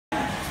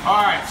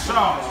All right, so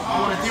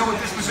I want to deal with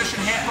this position,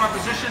 half guard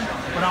position,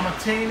 but I'm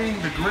attaining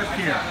the grip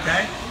here,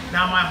 okay?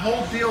 Now my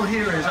whole deal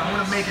here is I'm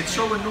going to make it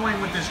so annoying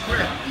with this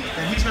grip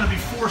that he's going to be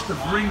forced to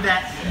bring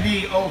that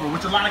knee over,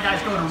 which a lot of guys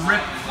go to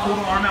rip, pull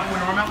the arm out, pull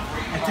the arm out,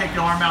 and take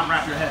the arm out and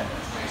wrap your head.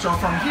 So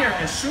from here,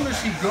 as soon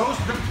as he goes,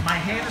 my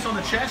hand is on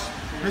the chest,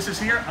 this is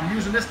here, I'm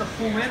using this to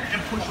pull in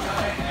and push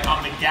away.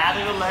 I'm going to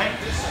gather the leg,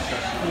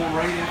 pull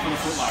right in for the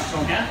footlock.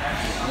 So again,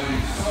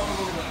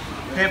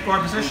 half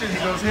guard position, he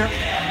goes here,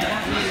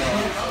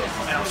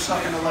 and I'm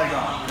sucking the leg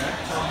off. Okay?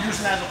 So I'm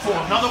using that as a pull.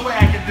 Another way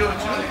I can do it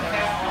too,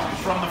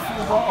 from the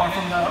full guard, or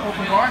from the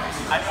open guard,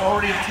 I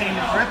already obtained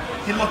the grip.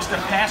 He looks to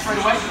pass right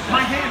away.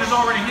 My hand is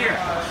already here.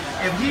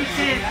 If he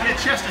can't get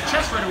chest to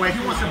chest right away,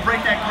 he wants to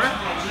break that grip,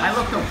 I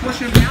look to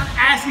push him down.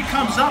 As he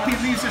comes up, he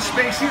leaves his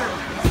space here.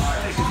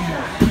 Take it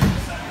more.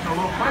 So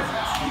real quick,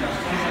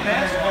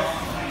 pass.